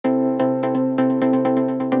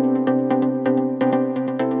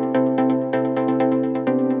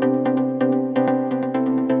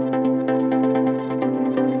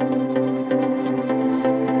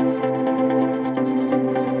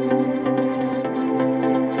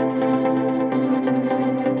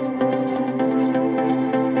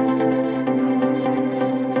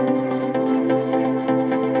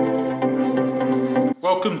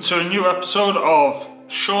to a new episode of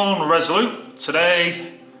Shaun Resolute.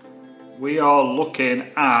 Today we are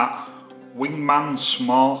looking at Wingman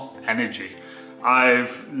Smart Energy.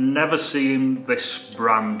 I've never seen this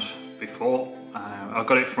brand before. I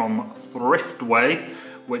got it from Thriftway,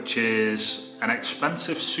 which is an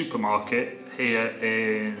expensive supermarket here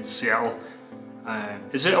in Seattle.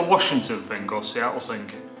 Is it a Washington thing or Seattle thing?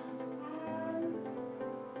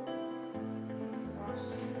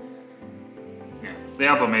 They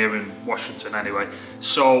have them here in Washington anyway.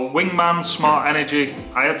 So Wingman Smart Energy,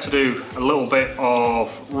 I had to do a little bit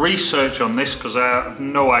of research on this because I have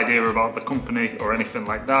no idea about the company or anything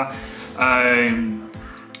like that.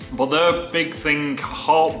 But their big thing,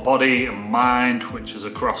 heart, body and mind, which is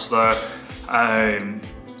across there, and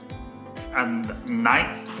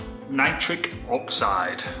nitric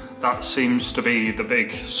oxide. That seems to be the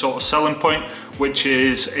big sort of selling point, which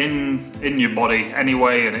is in your body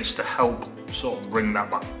anyway, and it's to help sort of bring that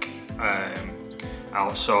back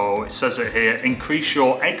out. So it says it here: increase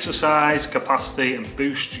your exercise capacity and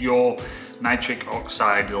boost your nitric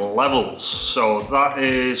oxide levels. So that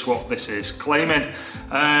is what this is claiming.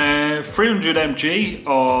 300 mg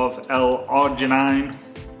of L-Arginine,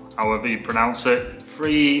 however you pronounce it,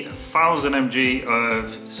 3000 mg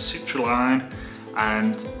of Citrulline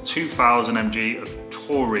and 2000 mg of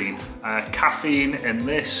Taurine. Caffeine in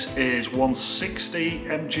this is 160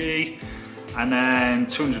 mg and then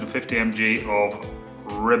 250 mg of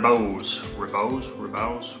ribose,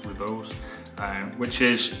 which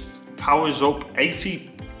is powers up ATP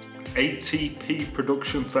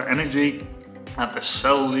production for energy at the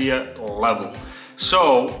cellular level.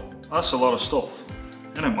 So that's a lot of stuff,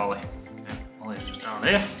 isn't it, Molly? Yeah, Molly's just down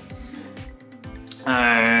here.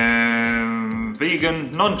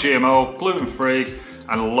 Vegan, non-GMO, gluten-free,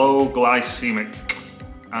 and low glycemic.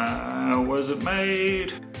 Where's it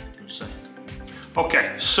made? Let's see.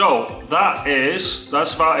 Okay, so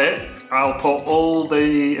that's about it. I'll put all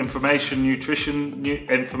the information, nutrition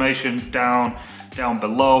information down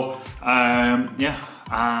below. Yeah,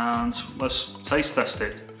 and let's taste test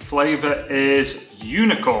it. Flavor is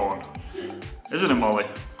unicorn, isn't it, Molly?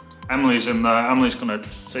 Emily's in there. Emily's gonna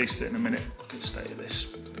taste it in a minute. Look at the state of this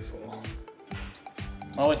before.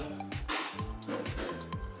 Molly?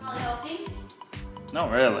 Molly helping?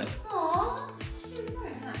 Not really. Aww, she's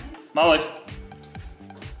very nice. Molly?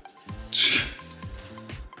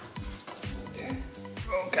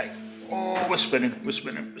 Okay. Oh, we're spinning.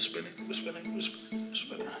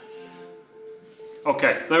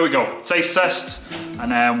 Okay, there we go. Taste test,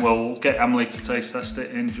 and then we'll get Emily to taste test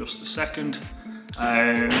it in just a second.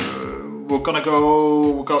 We're gonna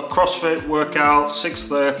go. We've got CrossFit workout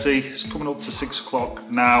 6:30. It's coming up to 6 o'clock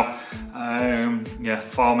now. Yeah,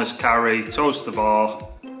 farmer's carry, toes to bar,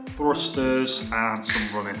 thrusters, and some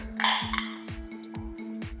running.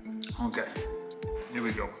 Okay, here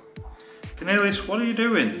we go. Cornelius, what are you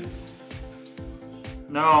doing?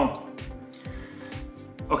 No.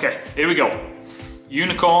 Okay, here we go.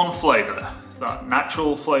 Unicorn flavour, that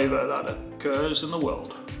natural flavour that occurs in the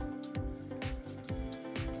world.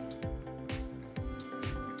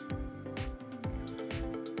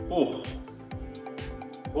 Oh.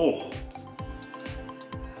 Oh.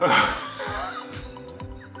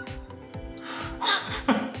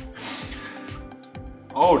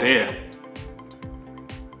 Oh dear.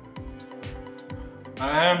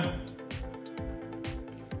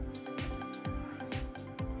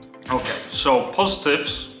 Okay, so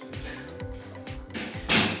positives.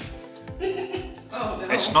 Oh, no.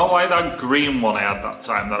 It's not like that green one I had that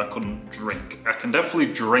time that I couldn't drink. I can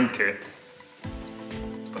definitely drink it,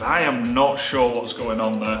 but I am not sure what's going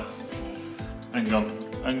on there. Hang on,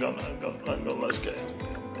 let's get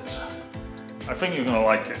this. I think you're gonna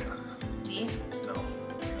like it. Me? No,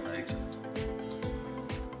 you're gonna hate it.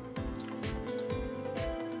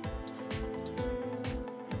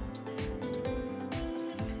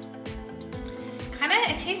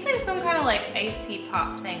 It tastes like some kind of like icy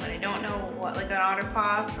pop thing, but I don't know what, like an otter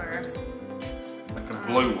pop or... Like a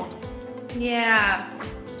blue one. Yeah.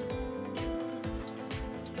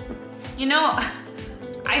 You know,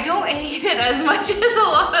 I don't hate it as much as a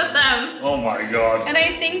lot of them. Oh my god. And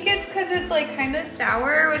I think it's because it's like kind of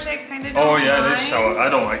sour, which I kind of don't Oh yeah, mind. it is sour. I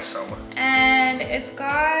don't like sour. And it's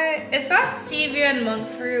got stevia and monk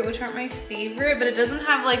fruit, which aren't my favorite, but it doesn't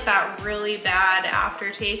have like that really bad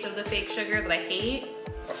aftertaste of the fake sugar that I hate.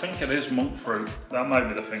 I think it is monk fruit. That might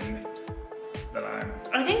be the thing that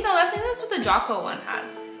I think that's what the Jocko one has.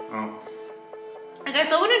 Oh. Like I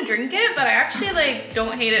still wouldn't drink it, but I actually like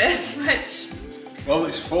don't hate it as much. Well,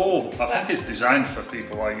 it's full. I think it's designed for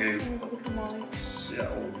people like you.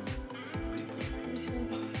 Seattle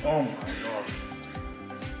people. Oh my god.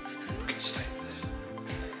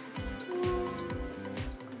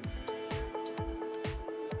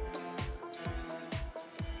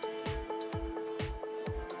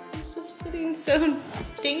 sitting so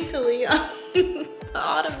daintily on the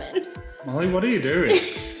ottoman. Molly, what are you doing?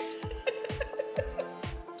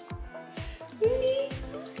 You're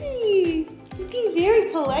being very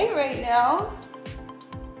polite right now.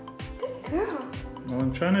 Good girl. Well,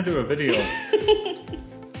 I'm trying to do a video.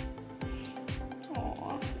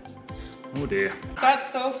 Aww. Oh dear.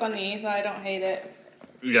 That's so funny that I don't hate it.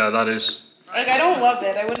 Yeah, that is. Like, I don't love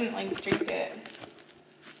it. I wouldn't like drink it.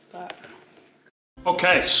 But.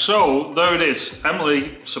 Okay, so there it is.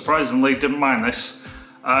 Emily surprisingly didn't mind this.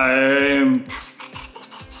 I'll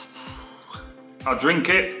drink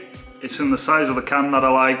it. It's in the size of the can that I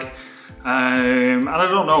like. And I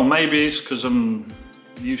don't know, maybe it's because I'm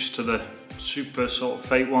used to the super sort of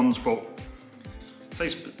fake ones, but it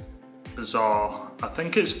tastes bizarre. I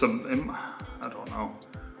think it's the, I don't know.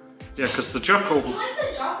 Yeah, because the Jocko. You like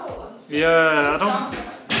the Jocko ones? Yeah,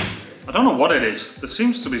 I don't know what it is. There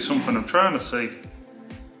seems to be something I'm trying to see.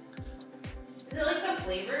 Is it like the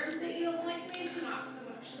flavor that you don't like, maybe? Not so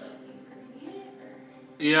much like the ingredient?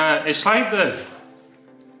 Or? Yeah, it's like the,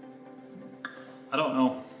 I don't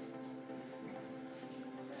know.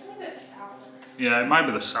 It's a little bit sour. Yeah, it might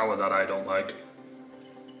be the sour that I don't like.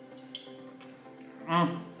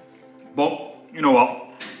 But, you know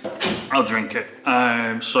what? I'll drink it.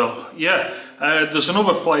 So, yeah, there's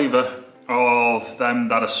another flavour of them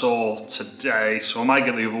that I saw today, so I might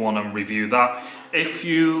get the other one and review that. If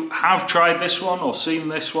you have tried this one or seen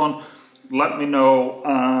this one, let me know,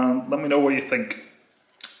 let me know what you think.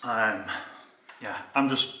 Yeah, I'm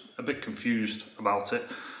just a bit confused about it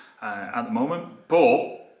at the moment,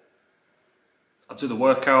 but I'll do the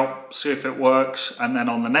workout, see if it works, and then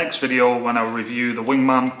on the next video when I review the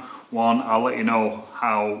Wingman one, I'll let you know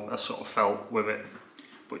how I sort of felt with it.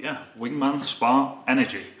 But yeah, Wingman Spark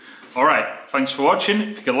Energy. Alright, thanks for watching.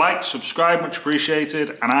 If you could like, subscribe, much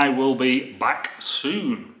appreciated, and I will be back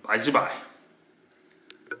soon. Bye-bye.